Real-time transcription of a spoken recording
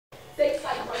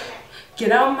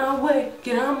Get out my way,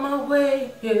 get out my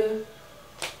way, yeah.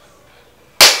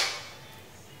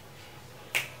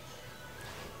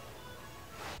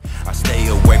 I stay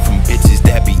away from bitches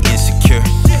that be insecure.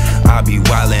 I be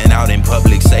wildin' out in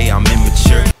public, say I'm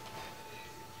immature.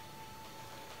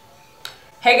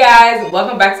 Hey guys,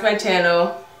 welcome back to my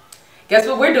channel. Guess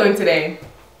what we're doing today?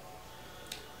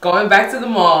 Going back to the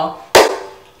mall.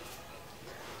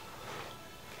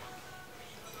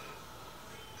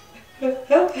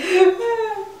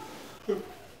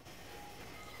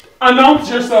 Announce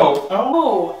yourself.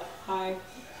 Oh, hi.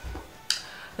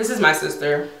 This is my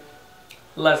sister,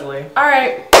 Leslie. All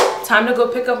right, time to go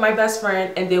pick up my best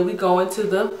friend, and then we go into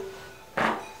the.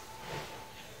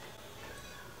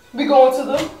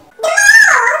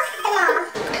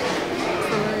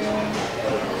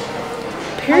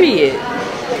 Period.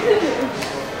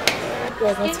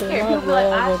 Welcome to my vlog.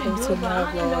 Welcome to my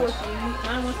vlog.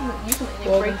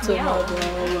 Welcome to my vlog.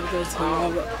 Welcome to my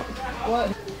vlog.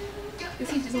 What?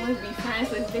 Because he just wants to be friends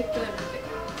with Victor.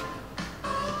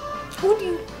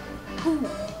 Who?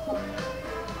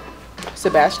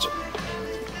 Sebastian.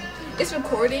 It's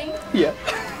recording? Yeah.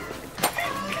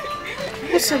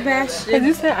 Who's Sebastian? Cause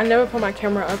you said I never put my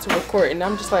camera on to record, and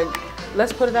I'm just like,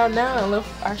 let's put it out now and let's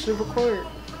actually record.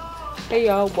 Hey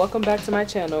y'all, welcome back to my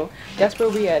channel. Guess where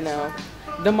we at now?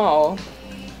 The mall.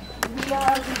 We've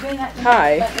been at the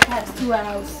Hi. like the past 2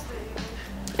 hours.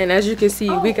 And as you can see,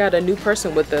 we got a new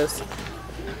person with us.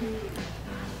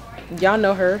 Y'all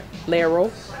know her,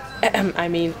 Laurel. I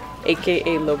mean,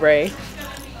 aka Lorraine.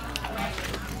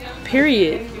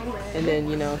 Period. And then,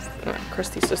 you know,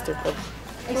 Christy's sister.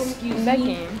 Excuse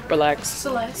Megan. Relax.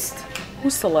 Celeste.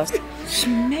 Who's Celeste?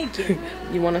 Megan.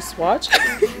 You want to swatch?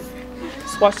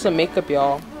 Swatch some makeup,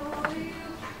 y'all.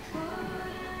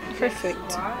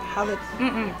 Perfect. How the,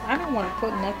 I don't want to put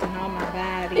nothing on my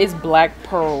body. It's black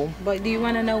pearl. But do you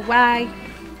want to know why?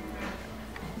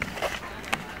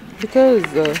 Because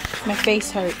My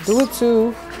face hurts. do it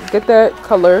too. Get that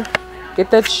color. Get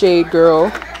that shade,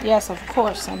 girl. Yes, of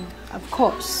course. Of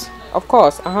course. Of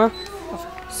course,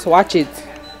 Swatch it.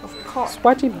 Of course.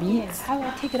 Swatch it, Yeah. beats. How do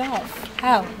I take it off?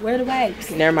 How? Where are the wipes?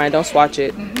 Never mind, don't swatch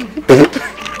it.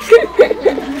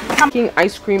 Eating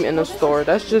ice cream in a store,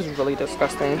 that's just really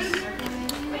disgusting.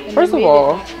 First of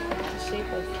all, Shape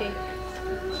of cake.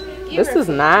 this is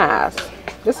nice.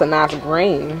 This is a nice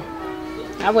green.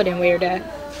 I wouldn't wear that.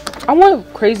 I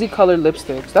want crazy colored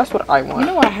lipsticks. That's what I want. You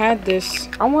know I had this.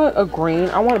 I want a green.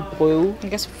 I want a blue. I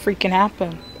guess what freaking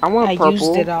happened. I want a I purple.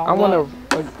 used it all I want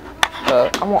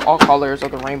I want all colors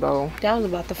of the rainbow. That was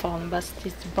about to fall and bust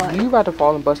his butt. You about to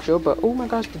fall and bust your butt. Oh my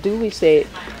gosh, the Dewey said.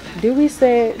 Dewey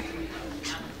said.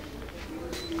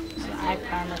 It's an eye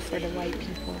primer for the white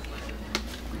people.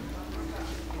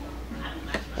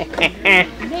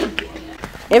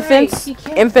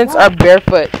 Infants are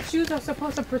barefoot. Shoes are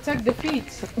supposed to protect the feet.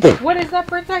 What is that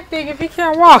protecting if you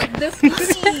can't walk? The feet.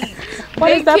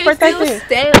 What is that protecting?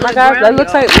 Stay Oh my gosh, that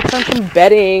looks like some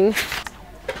bedding.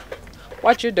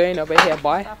 What you doing over here,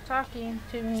 boy? Stop talking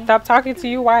to me. Stop talking to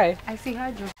you. Why? I see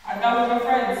Hydro. I got with my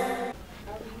friends.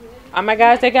 Oh my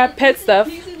gosh, they got pet stuff.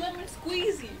 Easy lemon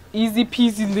squeezy. Easy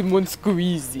peasy lemon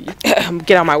squeezy.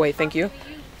 Get out my way, thank you.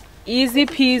 Easy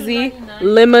peasy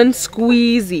lemon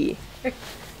squeezy.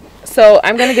 So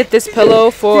I'm gonna get this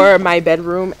pillow for my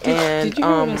bedroom, and Did you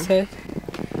hear what I said?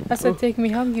 I said, take me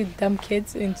home, you dumb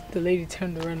kids. And the lady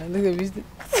turned around and looked at me.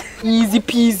 easy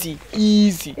peasy,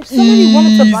 easy. If somebody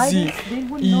wanted to buy this, they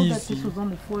wouldn't know that this was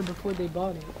on the floor before they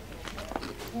bought it.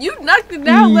 You knocked it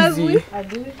down, Easy. Leslie. I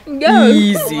did? Go.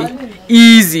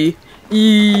 Easy.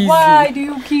 Why do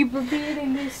you keep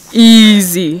repeating this?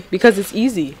 Easy. Because it's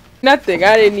easy. Nothing.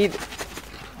 I didn't need.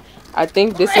 I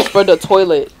think this is for the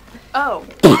toilet. Oh.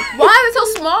 Why is it so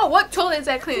small? What toilet is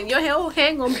that cleaning? Your whole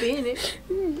hand gonna be in it.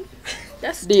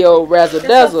 That's The old razzle For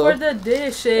dazzle. the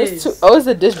dishes. It's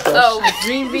a dish brush. oh.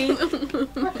 Dreamy.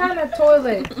 What kind of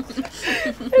toilet?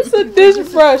 It's a dish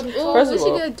brush. Ooh, First we of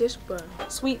should all, get a dish brush.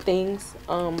 sweet things.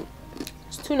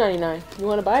 It's $2.99. You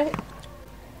want to buy it?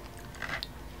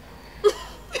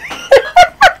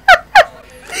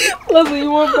 Leslie,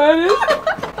 you want to buy it?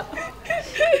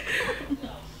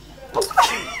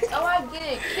 Oh, I get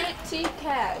it. Kitty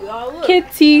cat. Y'all look.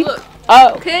 Kitty. Look.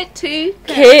 Oh. Kitty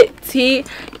cat. Kitty.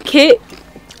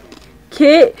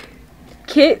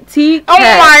 Kitty cat. Oh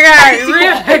my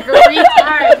god, really?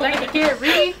 Like you can't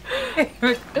read?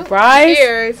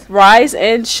 Rise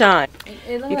and shine.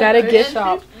 You gotta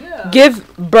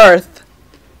give birth.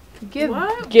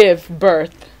 Give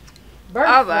birth.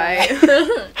 All right.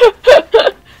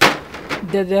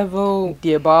 The devil.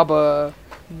 Dear Baba.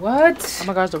 What? Oh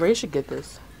my gosh, the Ray should get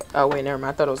this. Oh wait, never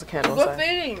mind. I thought it was a candle. What Sorry.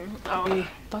 thing? Oh,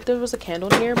 Thought there was a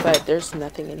candle in here, but there's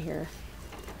nothing in here.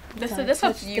 that's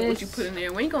up to you what you put in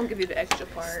there. When you gonna give you the extra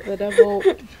part? The devil.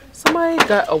 Somebody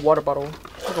got a water bottle.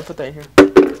 I'm gonna put that in here.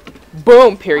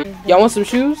 Boom. Period. Y'all want some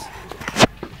shoes?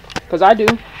 Cause I do.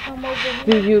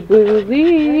 Do you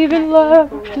believe in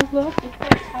love? Just love.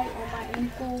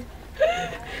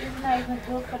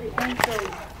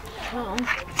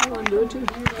 I wanna do it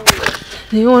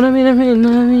too. You wanna be the man,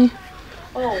 love me?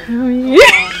 Oh,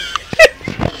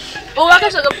 oh, I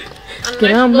got a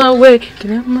Get out my way.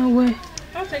 Get out my way.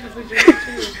 I'll take a picture of it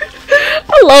too.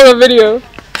 I love the video.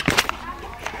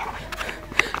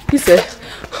 He said.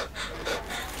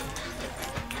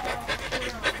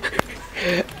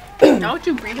 Now what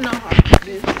you breathing on hard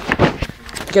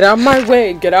this? Get out my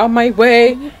way. Get out my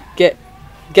way. Get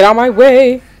out my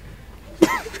way.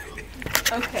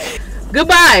 Okay.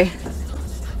 Goodbye.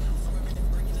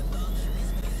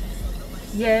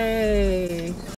 Yay.